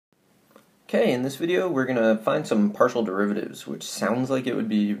Okay, in this video we're going to find some partial derivatives, which sounds like it would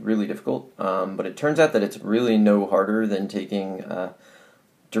be really difficult, but it turns out that it's really no harder than taking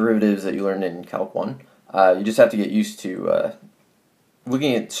derivatives that you learned in Calc 1. You just have to get used to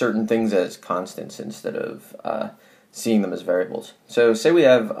looking at certain things as constants instead of seeing them as variables. So say we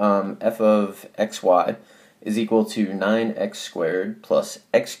have f of xy is equal to 9x squared plus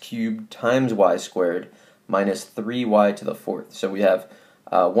x cubed times y squared minus 3y to the fourth. So we have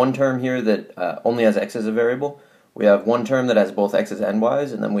one term here that only has x as a variable. We have one term that has both x's and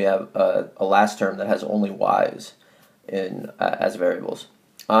y's, and then we have a last term that has only y's as variables.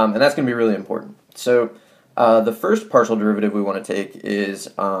 And that's going to be really important. So the first partial derivative we want to take is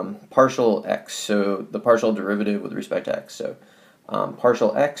partial x, so the partial derivative with respect to x. So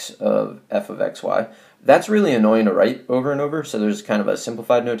partial x of f of xy. That's really annoying to write over and over, so there's kind of a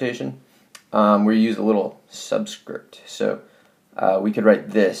simplified notation where you use a little subscript. So we could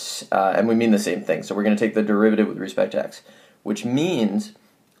write this, and we mean the same thing. So we're going to take the derivative with respect to x, which means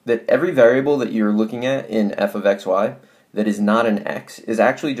that every variable that you're looking at in f of xy that is not an x is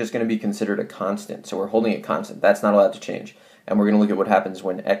actually just going to be considered a constant. So we're holding it constant. That's not allowed to change. And we're going to look at what happens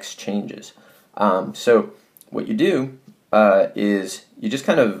when x changes. So what you do is you just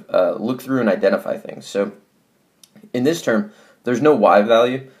kind of look through and identify things. So in this term, there's no y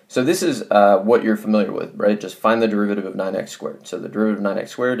value. So this is what you're familiar with, right? Just find the derivative of 9x squared. So the derivative of 9x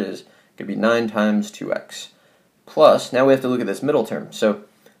squared could be 9 times 2x. Plus, now we have to look at this middle term. So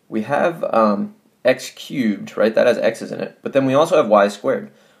we have x cubed, right? That has x's in it. But then we also have y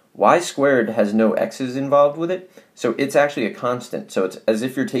squared. Y squared has no x's involved with it, so it's actually a constant. So it's as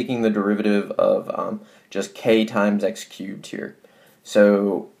if you're taking the derivative of just k times x cubed here.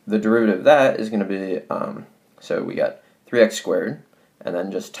 So the derivative of that is going to be, so we got 3x squared, and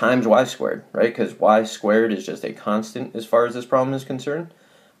then just times y squared, right? Because y squared is just a constant as far as this problem is concerned.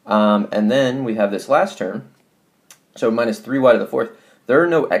 And then we have this last term, so minus 3y to the fourth. There are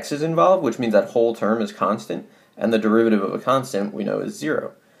no x's involved, which means that whole term is constant, and the derivative of a constant we know is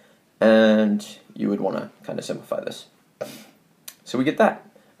 0. And you would want to kind of simplify this. So we get that.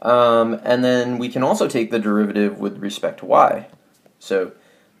 And then we can also take the derivative with respect to y. So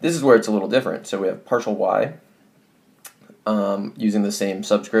this is where it's a little different. So we have partial y using the same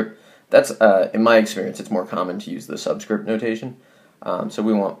subscript. That's, in my experience, it's more common to use the subscript notation. So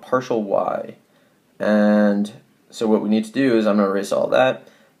we want partial y. And so what we need to do is I'm going to erase all that.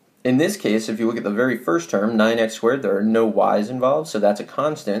 In this case, if you look at the very first term, 9x squared, there are no y's involved, so that's a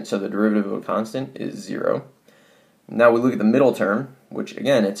constant, so the derivative of a constant is 0. Now we look at the middle term, which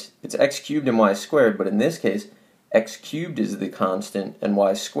again, it's x cubed and y squared, but in this case, x cubed is the constant and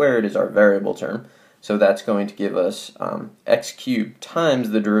y squared is our variable term, so that's going to give us x cubed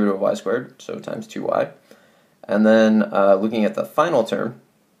times the derivative of y squared, so times 2y. And then looking at the final term,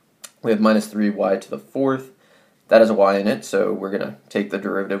 we have minus 3y to the fourth. That has a y in it, so we're going to take the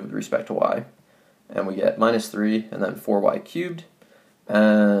derivative with respect to y. And we get minus 3 and then 4y cubed,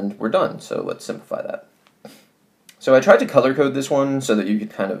 and we're done. So let's simplify that. So I tried to color code this one so that you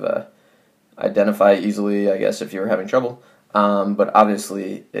could kind of identify easily, I guess, if you were having trouble. But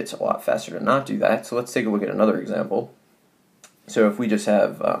obviously, it's a lot faster to not do that. So let's take a look at another example. So if we just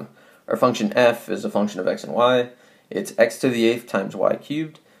have our function f is a function of x and y, it's x to the 8th times y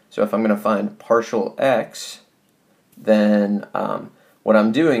cubed. So if I'm going to find partial x, then what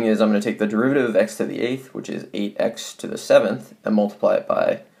I'm doing is I'm going to take the derivative of x to the 8th, which is 8x to the 7th, and multiply it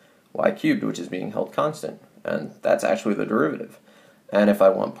by y cubed, which is being held constant. And that's actually the derivative. And if I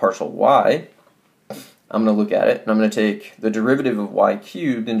want partial y, I'm going to look at it, and I'm going to take the derivative of y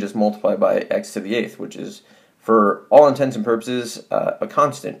cubed and just multiply by x to the 8th, which is, for all intents and purposes, a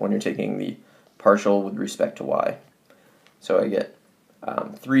constant when you're taking the partial with respect to y. So I get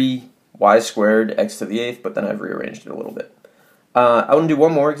 3y squared x to the 8th, but then I've rearranged it a little bit. I want to do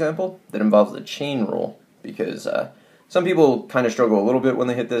one more example that involves the chain rule, because some people kind of struggle a little bit when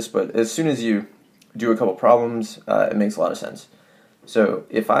they hit this, but as soon as you do a couple problems, it makes a lot of sense. So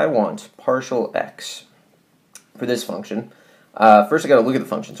if I want partial x for this function, first I got to look at the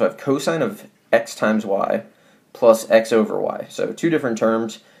function. So I have cosine of x times y plus x over y. So two different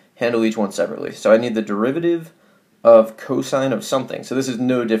terms, handle each one separately. So I need the derivative of cosine of something. So this is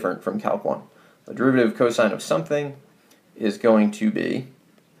no different from Calc 1. The derivative of cosine of something is going to be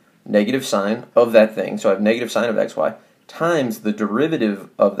negative sine of that thing, so I have negative sine of xy, times the derivative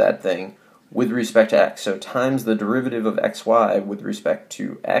of that thing with respect to x. So times the derivative of xy with respect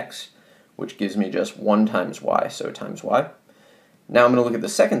to x, which gives me just 1 times y, so times y. Now I'm going to look at the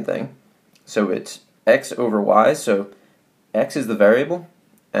second thing. So it's x over y, so x is the variable,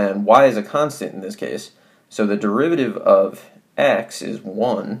 and y is a constant in this case. So the derivative of x is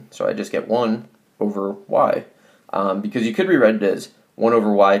 1, so I just get 1 over y. Because you could rewrite it as 1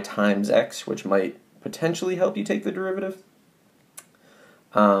 over y times x, which might potentially help you take the derivative.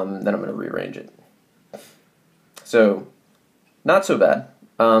 Then I'm going to rearrange it. So, not so bad.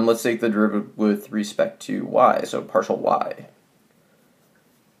 Let's take the derivative with respect to y, so partial y.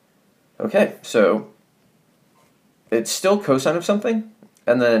 Okay, so it's still cosine of something,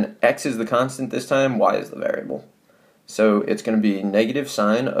 and then x is the constant this time, y is the variable. So it's going to be negative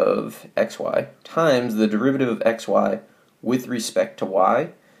sine of xy times the derivative of xy with respect to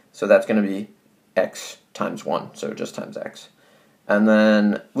y, so that's going to be x times 1, so just times x. And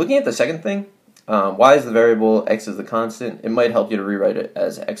then looking at the second thing, y is the variable, x is the constant. It might help you to rewrite it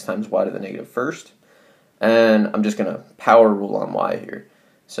as x times y to the negative first. And I'm just going to power rule on y here.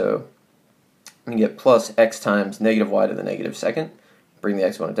 So I'm going to get plus x times negative y to the negative second. Bring the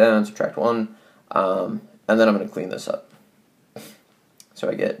exponent down, subtract 1. And then I'm going to clean this up. So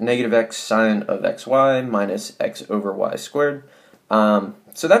I get negative x sine of xy minus x over y squared.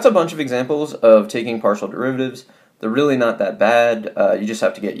 So that's a bunch of examples of taking partial derivatives. They're really not that bad. You just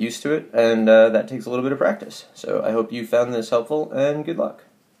have to get used to it, and that takes a little bit of practice. So I hope you found this helpful, and good luck.